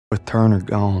Turner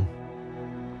gone.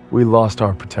 We lost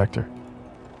our protector.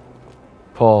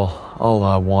 Paul, all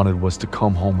I wanted was to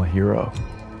come home a hero.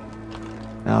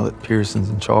 Now that Pearson's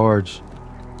in charge,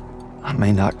 I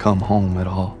may not come home at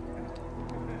all.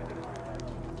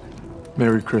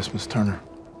 Merry Christmas, Turner.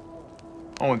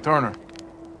 Oh, and Turner.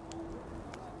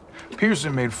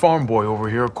 Pearson made farm boy over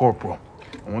here a corporal.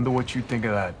 I wonder what you think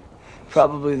of that.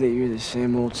 Probably that you're the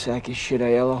same old sack of shit,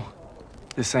 Aiello.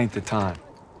 This ain't the time.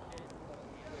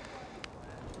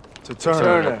 To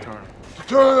Turner.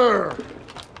 Turner!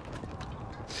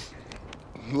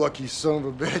 Lucky son of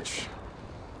a bitch.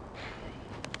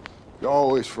 You're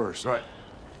always first. Right.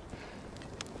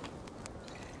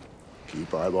 Keep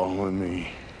eyeballing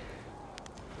me.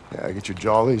 Yeah, get your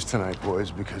jollies tonight, boys,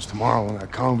 because tomorrow when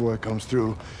that convoy comes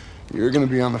through, you're gonna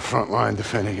be on the front line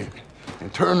defending it.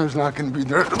 And Turner's not gonna be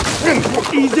there to defend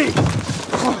it. Easy!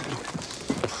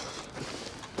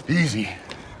 Easy.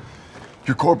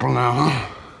 You're corporal now, huh?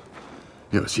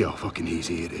 Yeah, see how fucking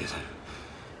easy it is.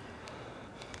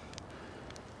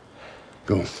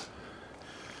 Go.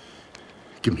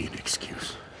 Give me an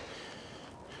excuse.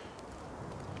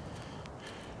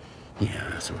 Yeah,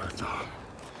 that's what I thought.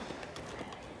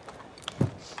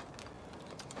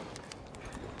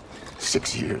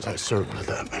 6 years I served with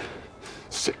that man.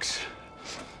 6.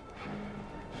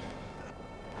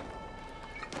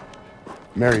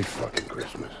 Merry fucking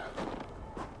Christmas.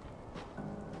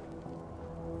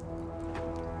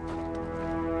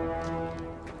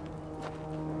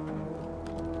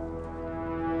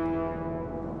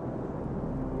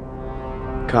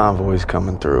 Convoy's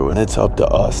coming through, and it's up to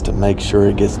us to make sure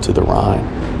it gets to the Rhine.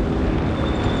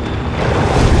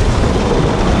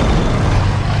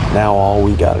 Now all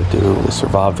we gotta do is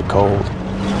survive the cold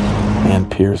and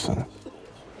Pearson.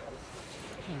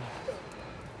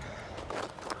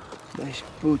 Nice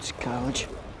boots, College.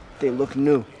 They look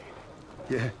new.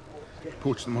 Yeah.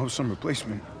 Poached them off some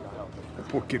replacement. That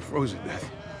poor kid froze to death.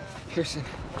 Pearson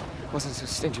wasn't so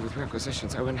stingy with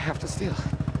requisitions. I wouldn't have to steal.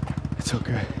 It's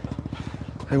okay.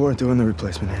 They weren't doing the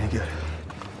replacement any good.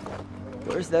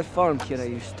 Where's that farm kid I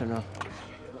used to know?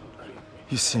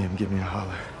 You see him, give me a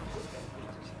holler.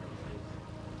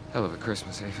 Hell of a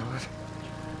Christmas, eh, Philip?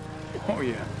 Oh,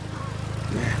 yeah.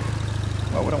 Yeah.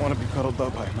 Why would I want to be cuddled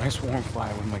up by a nice warm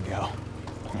fire with my gal?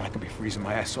 When I could be freezing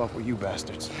my ass off with you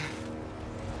bastards.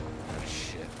 Oh,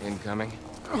 shit. Incoming?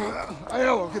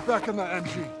 Aiello, get back in the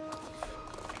MG.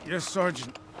 Yes,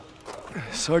 Sergeant.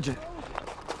 Sergeant,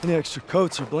 any extra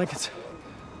coats or blankets?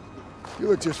 You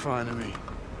look just fine to me.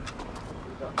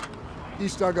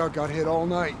 East dugout got hit all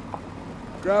night.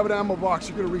 Grab an ammo box,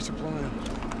 you're gonna resupply him.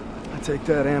 I take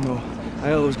that ammo.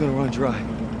 Aiello's gonna run dry.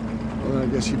 Well, then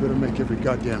I guess you better make every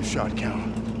goddamn shot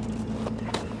count.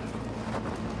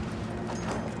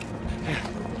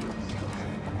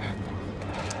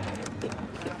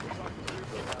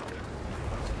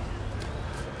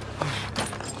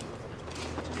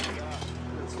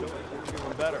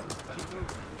 Feeling better.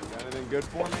 Got anything good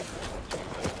for me?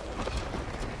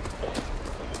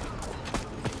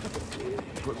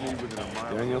 Put me within a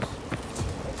mile. Daniels?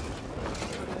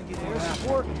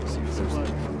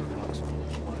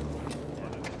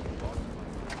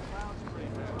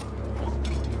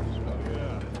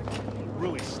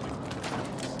 Really stupid.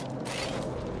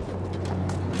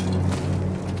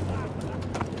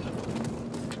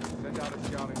 Send out a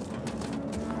scouting party.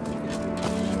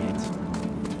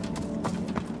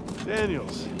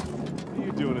 Daniels, what are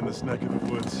you doing in this neck of the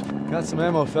woods? Got some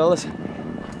ammo, fellas.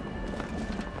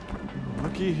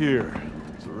 Looky here.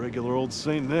 It's a regular old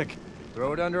St. Nick.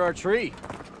 Throw it under our tree.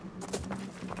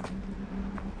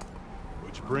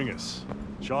 What'd you bring us?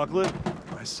 Chocolate?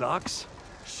 My socks?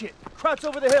 Shit! Crouch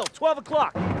over the hill, 12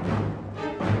 o'clock!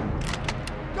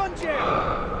 Gun jam!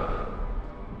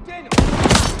 Daniel!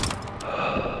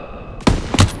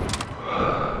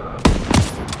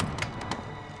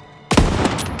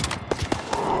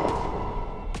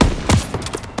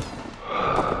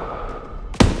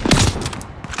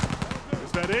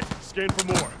 Is that it? Scan for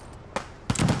more.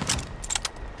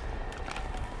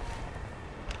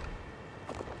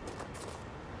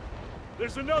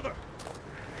 There's another!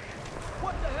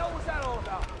 What the hell was that all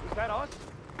about? Was that us?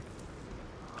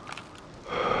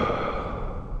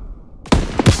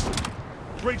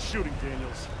 Great shooting,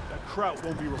 Daniels. That Kraut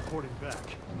won't be reporting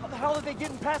back. How the hell are they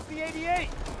getting past the 88?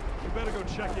 You better go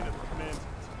check in at the command.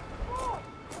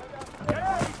 Get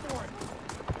ready for it!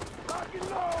 Lock and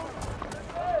load!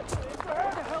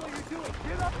 What the hell are you doing?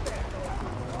 Get up there!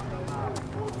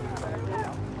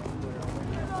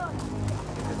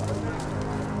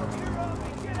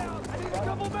 Get out! I need a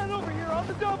couple men over here on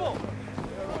the double!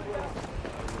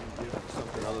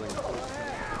 Something other than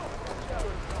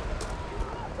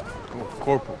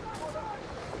Corporal.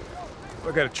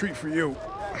 I got a treat for you.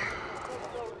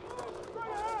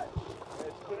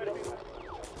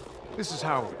 This is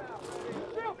Howard.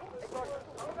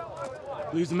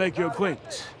 Pleased to make your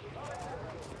acquaintance.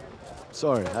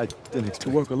 Sorry, I didn't expect To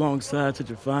work alongside such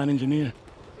a fine engineer.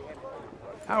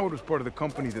 Howard was part of the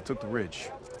company that took the ridge.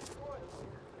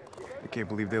 I can't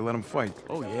believe they let him fight.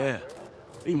 Oh yeah,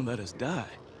 they even let us die.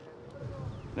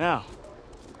 Now,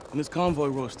 when this convoy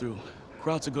rolls through,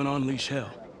 Krauts are gonna unleash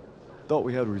hell. Thought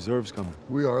we had reserves coming.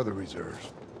 We are the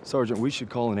reserves. Sergeant, we should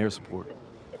call in air support.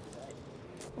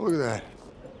 Oh, look at that.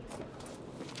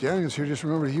 Daniels here just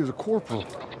remembered he was a corporal.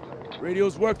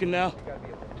 Radio's working now.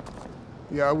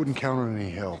 Yeah, I wouldn't count on any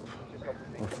help.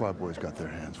 Our flatboys got their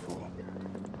hands full.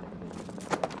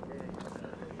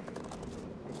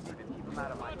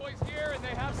 Boys here and they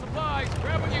have supplies.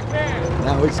 Grab what you can.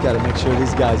 Now we just gotta make sure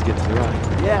these guys get to the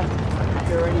right. Yeah, if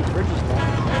there are any bridges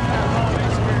left.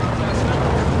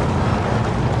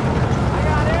 I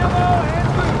got ammo and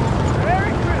food.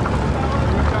 Merry Christmas,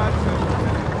 fellas.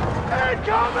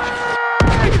 Incoming!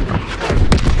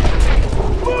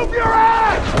 Move your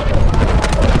ass!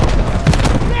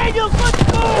 Daniels, let's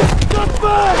go! Come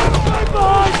back! Right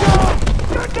behind you!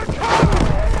 Get the cover!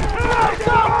 Let's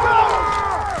go!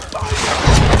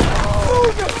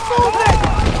 Move it! Move it!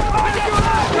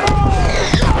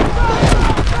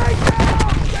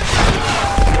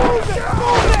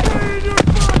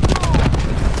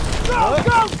 Go!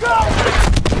 Go! Go!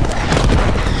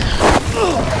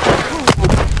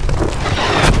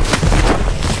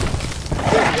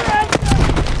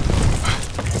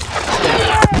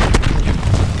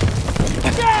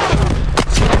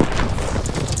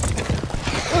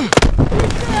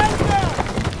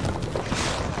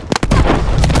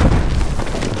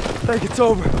 I think it's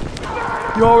over.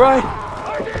 You all right?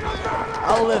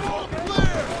 I'll live.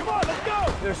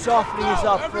 They're softening us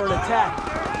up for an attack.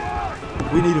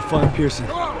 We need to find Pearson.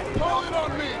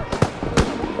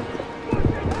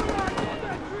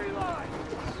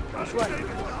 That's right.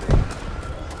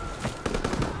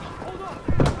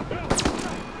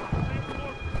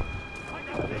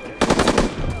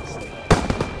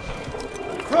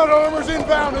 Front armor's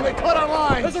inbound and they cut our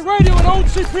lines! There's a radio and old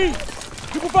CP.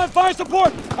 You provide fire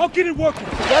support. I'll get it working.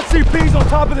 That CP's on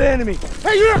top of the enemy.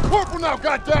 Hey, you're a corporal now,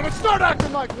 goddammit! Start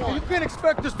acting like one! You can't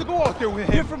expect us to go out there with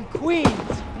You're him. from Queens.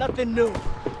 Nothing new.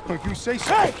 If you say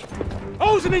so. Hey!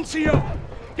 I was an NCO.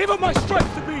 Gave up my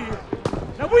stripes to be here.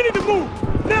 Now we need to move.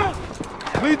 Now!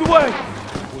 Lead the way.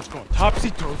 What's going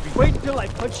topsy-turvy? Wait until I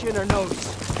punch you in our nose.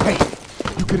 Hey,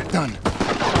 you get it done.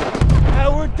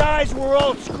 Howard dies, we're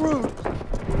all screwed.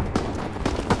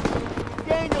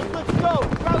 Daniels, let's go.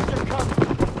 Krauts are coming.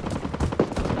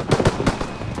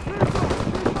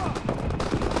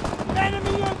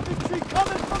 Enemy infantry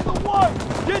coming from the wharf.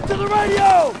 Get to the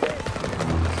radio.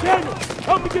 Daniel,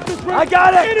 help me get this ready. I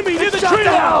got it. Enemy near the Shut tree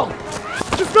down. line.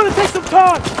 It's gonna take some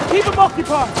time. Keep them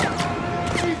occupied.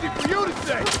 Easy for you to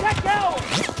say. Check out.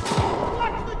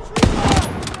 Watch the tree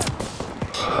line.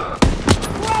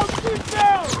 Krauts, shoot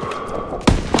down.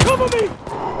 Cover me.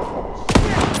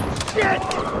 Shit.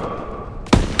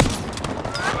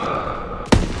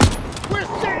 We're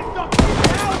saved up here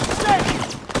now. Safe.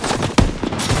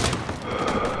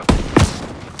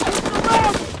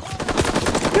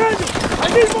 Daniel, I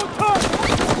need more time.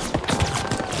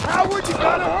 Howard, you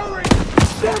gotta hurry.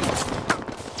 Damn it.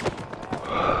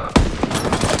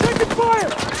 Taking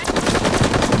fire.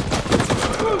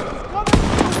 Bruce is coming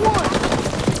from the woods.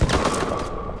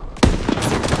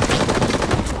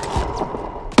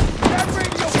 That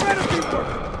radio better be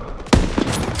working.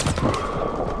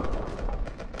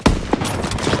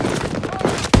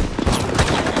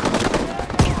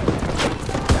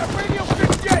 That radio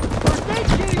fixed yet. First aid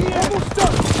kit here. Almost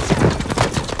done.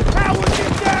 Howard,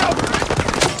 get down.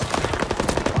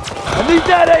 I need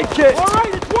that aid kit. All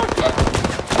right, it's working.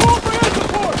 Call for air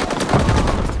support.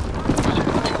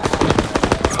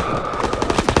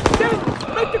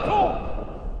 Daniel, make the call.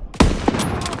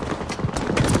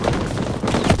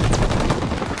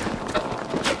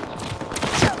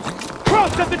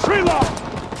 Krauts at the tree line.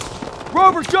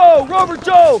 Rover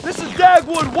Joe, this is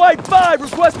Dagwood White 5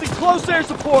 requesting close air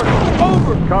support.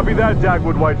 Over. Copy that,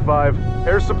 Dagwood White 5.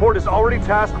 Air support is already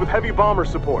tasked with heavy bomber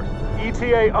support.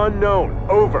 ETA unknown.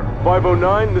 Over.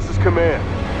 509, this is command.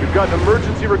 We've got an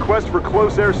emergency request for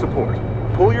close air support.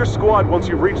 Pull your squad once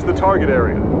you reach the target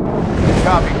area.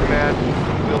 Copy, command.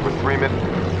 Wilbur Freeman.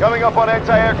 Coming up on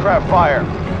anti-aircraft fire.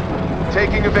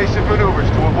 Taking evasive maneuvers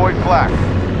to avoid flak.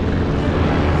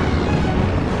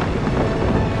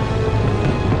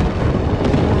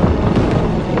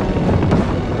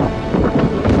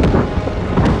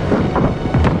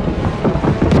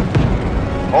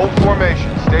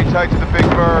 tight to the big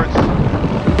birds.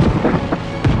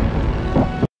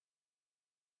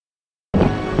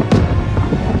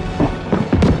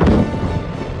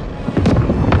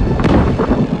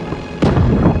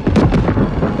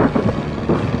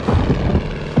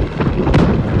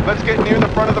 Let's get near the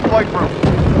front of the flight room.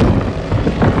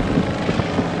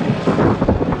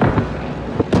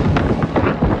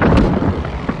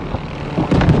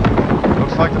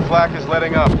 Looks like the flak is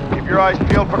letting up. Keep your eyes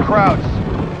peeled for crowds.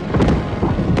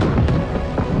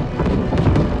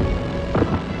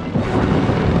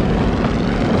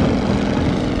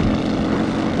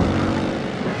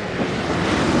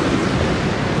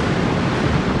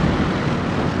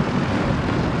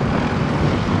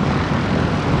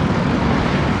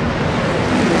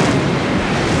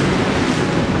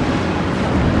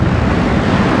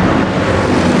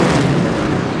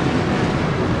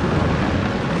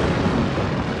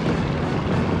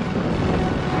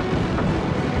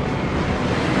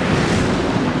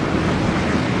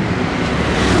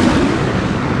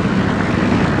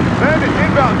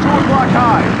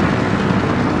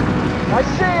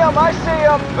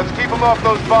 Let's keep them off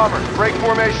those bombers. Break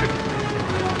formation.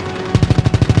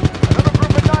 Another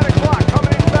group at 9 o'clock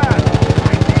coming in fast.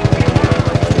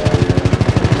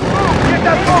 Move! Get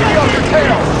that bogey off your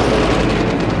tail!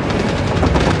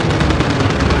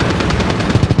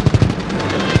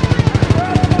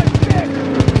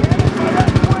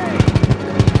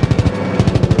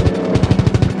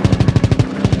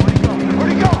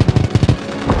 Where'd he go?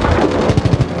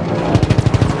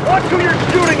 Watch who you're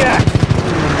shooting at!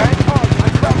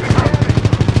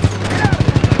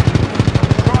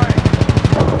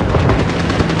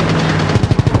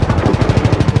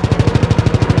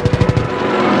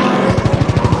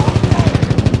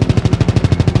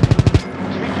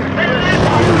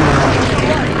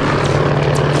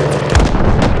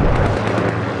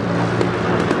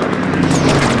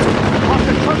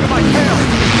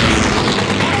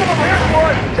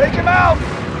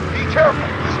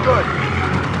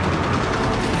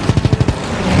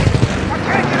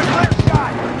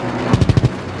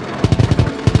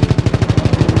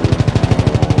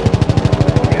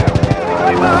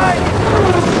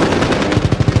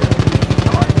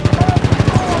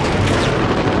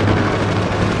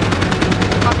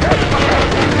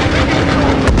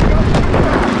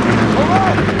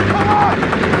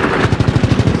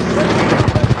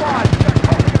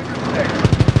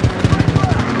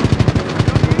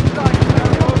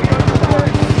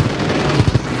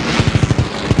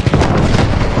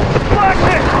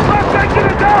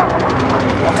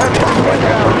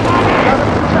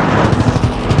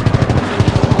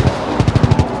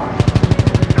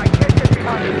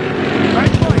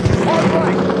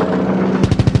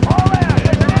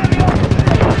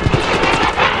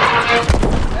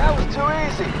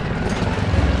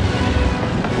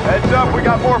 Heads up, we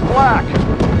got more flak.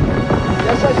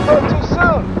 Guess I spoke too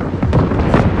soon.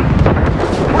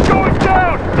 We're going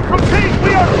down! Repeat,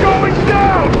 we are going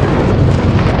down!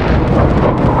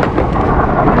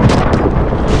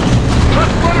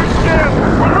 Let's runners stand!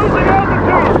 We're losing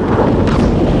altitude!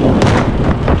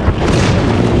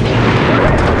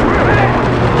 We're hit!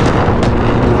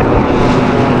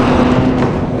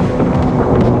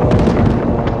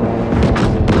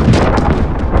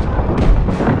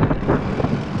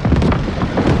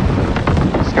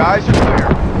 Skies are clear.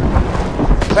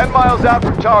 10 miles out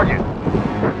from target.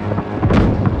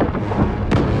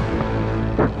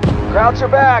 Krauts are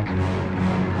back.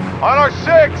 On our 6!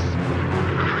 Stay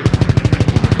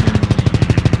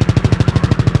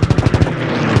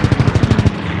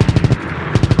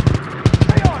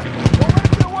on it. Don't let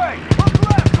it get away. Look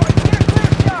left so I can get a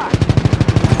clear shot.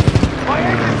 My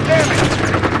engine's damaged!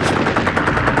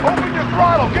 Open your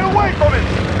throttle! Get away from it!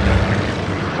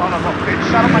 Son of a bitch,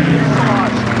 shot on my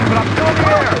fuselage! But I'm still in the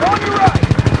air! On your right.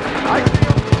 I see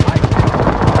him!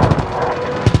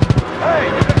 Hey,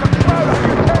 there's a trout on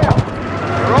your tail!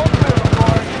 You're all clear,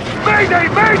 boy! Mayday!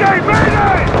 Mayday!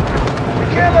 Mayday! We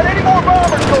can't let any more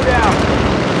bombers go down.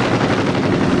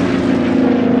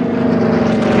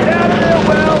 Get out of there,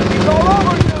 Wells. He's all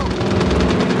over you.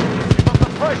 Keep up the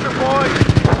pressure, boys!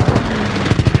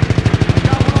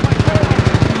 Got one on my tail!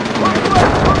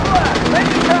 Look left. Make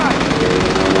it time.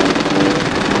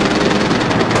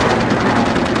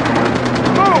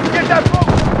 Move! Get that boat!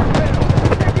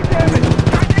 Take your damage.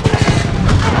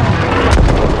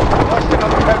 Lost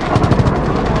another heavy.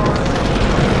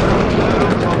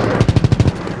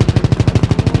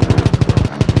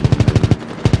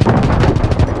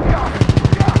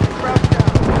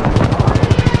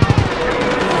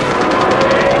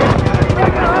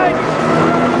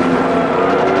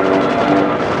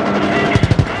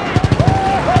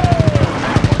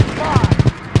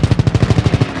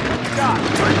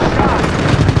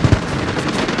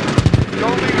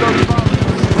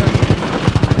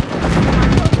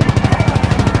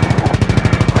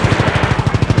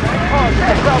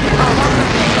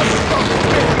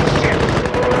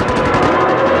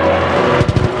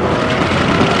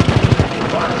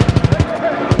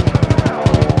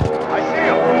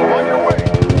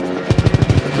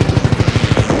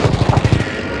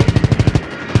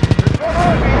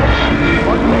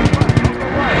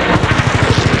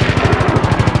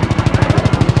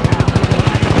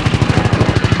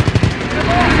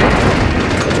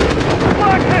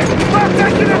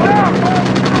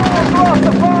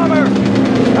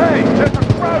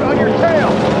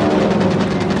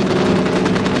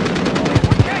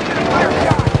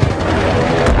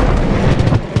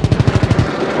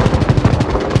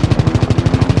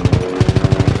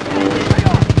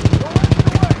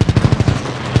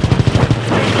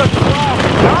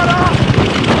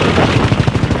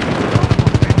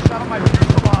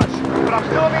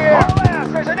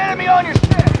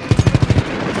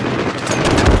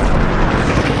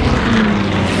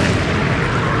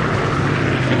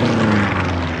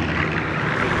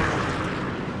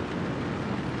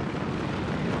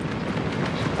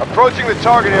 Approaching the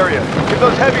target area. Give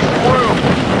those heavies some room.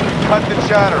 Cut the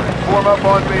chatter. Form up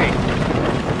on me.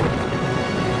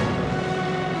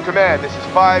 Command, this is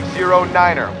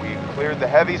 509er. We've cleared the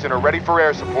heavies and are ready for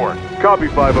air support. Copy,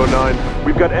 509.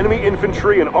 We've got enemy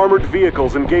infantry and armored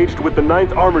vehicles engaged with the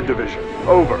 9th Armored Division.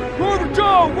 Over.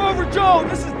 Rover Joe,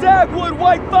 this is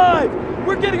WWII 5.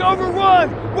 We're getting overrun.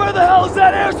 Where the hell is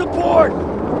that air support?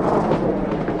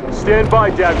 Stand by,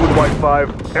 WWII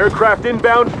 5. Aircraft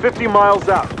inbound 50 miles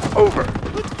out. Over.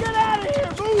 Let's get out of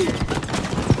here.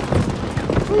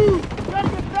 Move. Gotta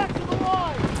get back to the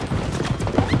line.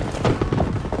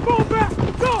 Go back.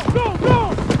 Go.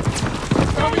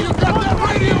 Tell me you got that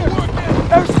radio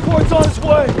working! Air support's on its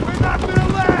way. We're not gonna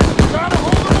last! Gotta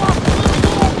hold them off a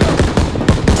little longer!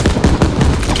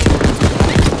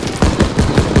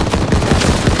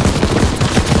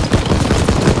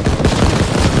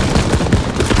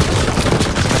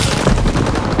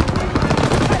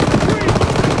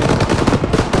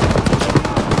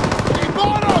 Keep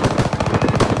on up!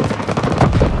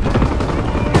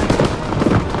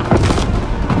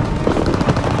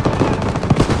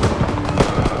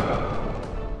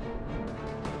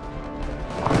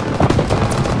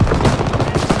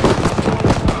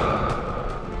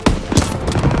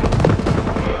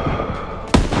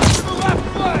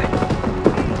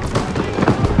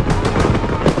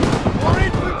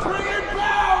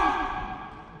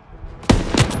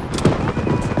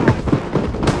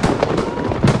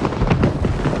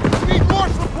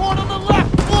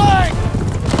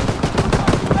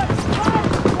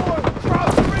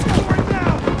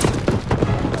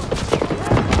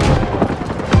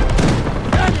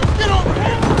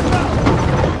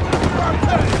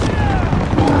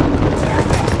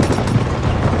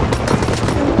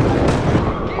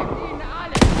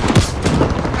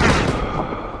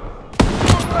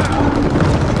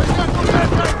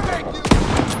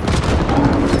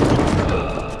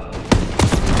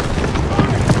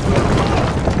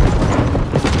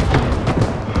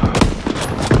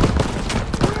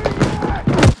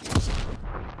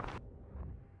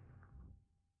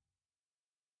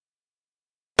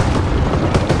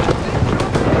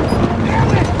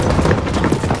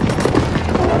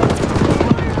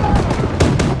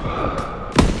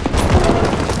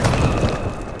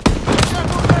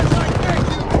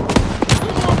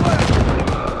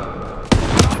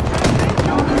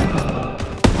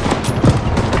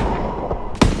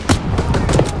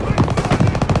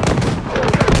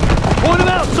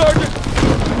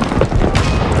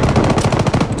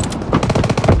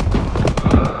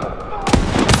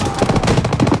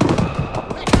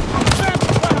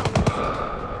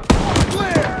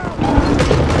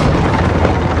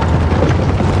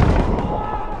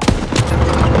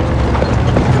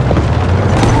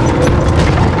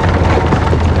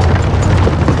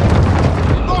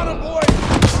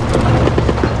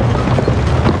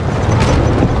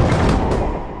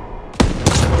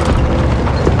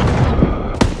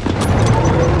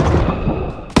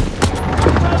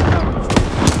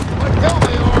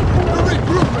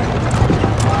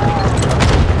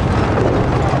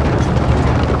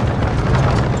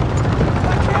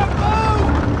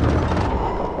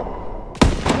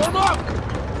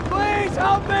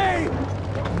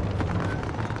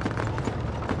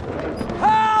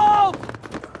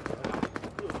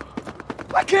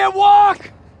 can't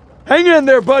walk! Hang in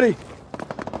there, buddy!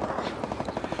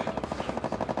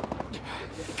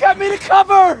 Get me to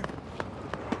cover!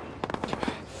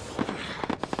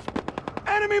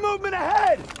 Enemy movement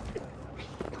ahead!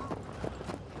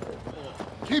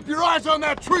 Keep your eyes on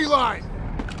that tree line!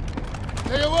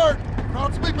 Stay alert!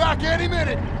 Krauts will be back any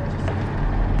minute!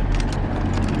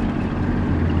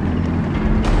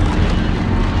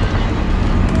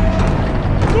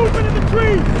 Movement in the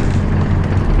trees!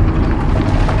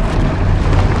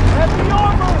 Heavy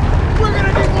armor! We're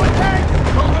gonna need more tanks!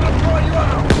 Don't let them draw you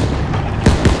out!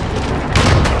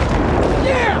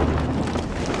 Yeah!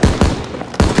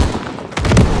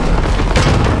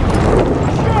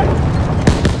 Shit!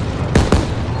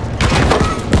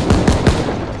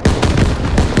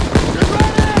 Get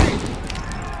ready!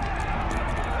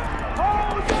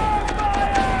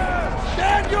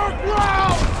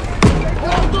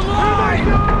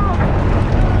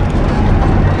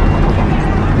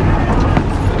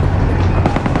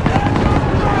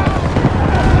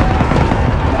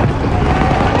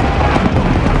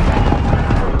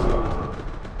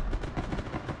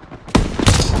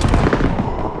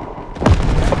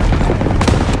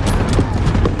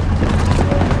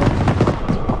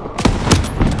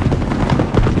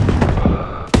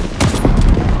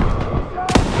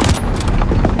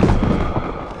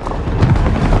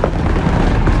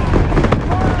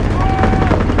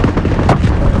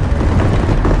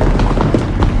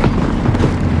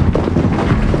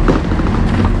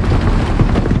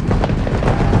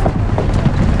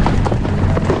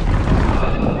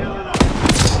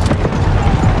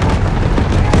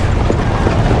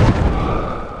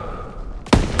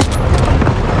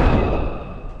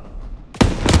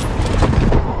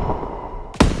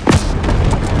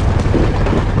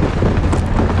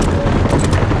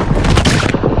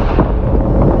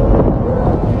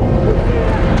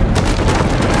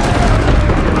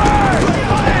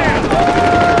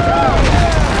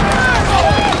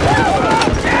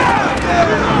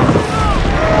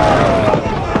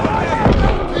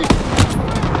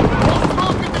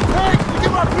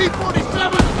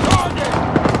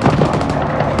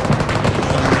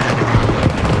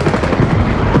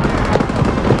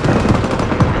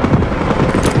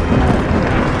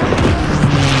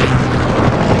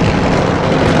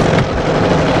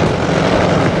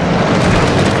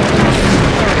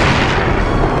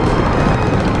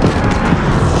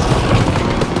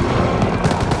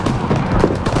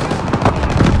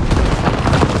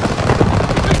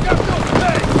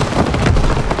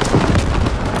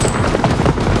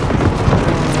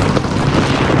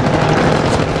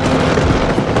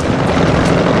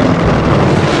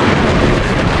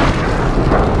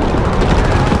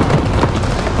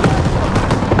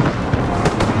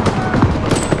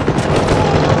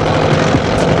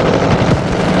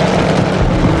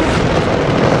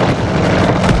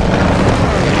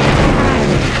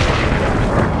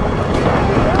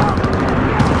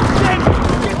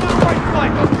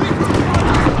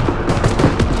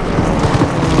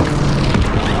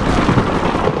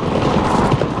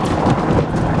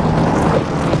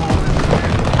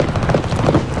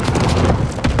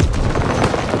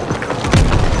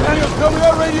 Tell me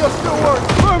that radio still works.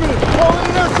 Affirmative. Calling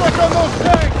an airstrike on those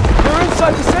tanks. They're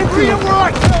inside the safety Bring it room. where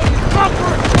I tell you. Drop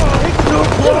her. It's too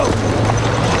close.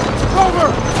 Over.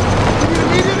 We need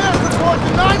immediate air support to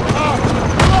 9 pounds.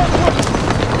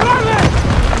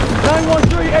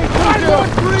 913-820.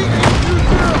 913-820.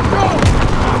 Go.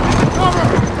 Cover.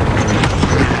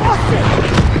 Lost it!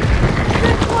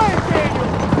 This way, Daniel!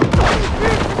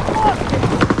 Pearson lost it!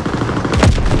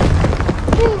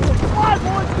 Move the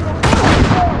 5-1 to the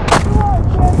right! Come on,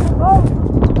 Daniel, move!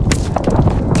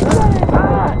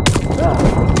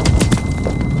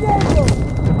 Daniel!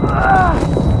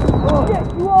 Shit,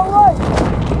 you alright?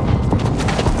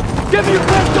 Give me your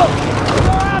pistol.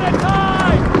 We're out of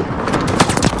time!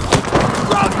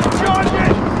 Rock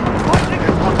charging! Watching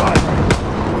it for us!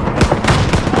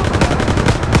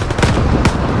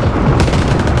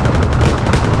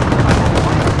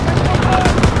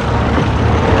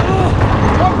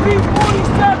 Our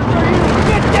P-47s are here!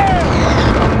 Get there!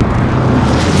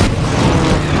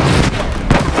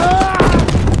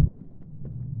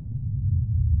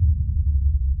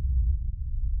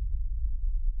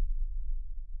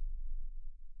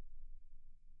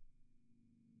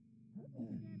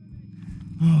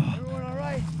 Everyone all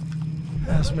right?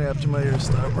 Ask me after my ears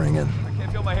start ringing. I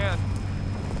can't feel my hand.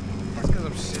 That's because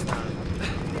I'm sitting on it.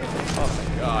 Oh my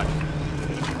God.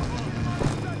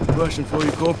 Rushing for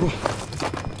you, Corporal.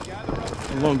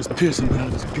 The longest Pearson been out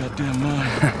of his goddamn mind.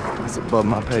 That's above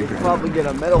my pay grade. Probably get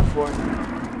a medal for it.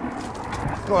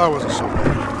 Well, I wasn't so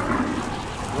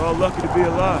bad. We're all lucky to be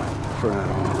alive. For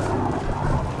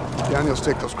now. Daniels,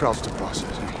 take those Krauts to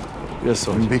processing. Yes,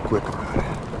 sir. And be quick about it.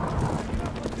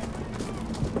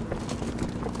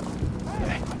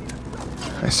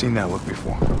 I've seen that look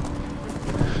before.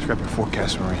 Scrap your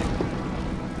forecast, Marine.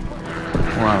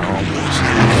 We're on our own,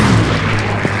 boys.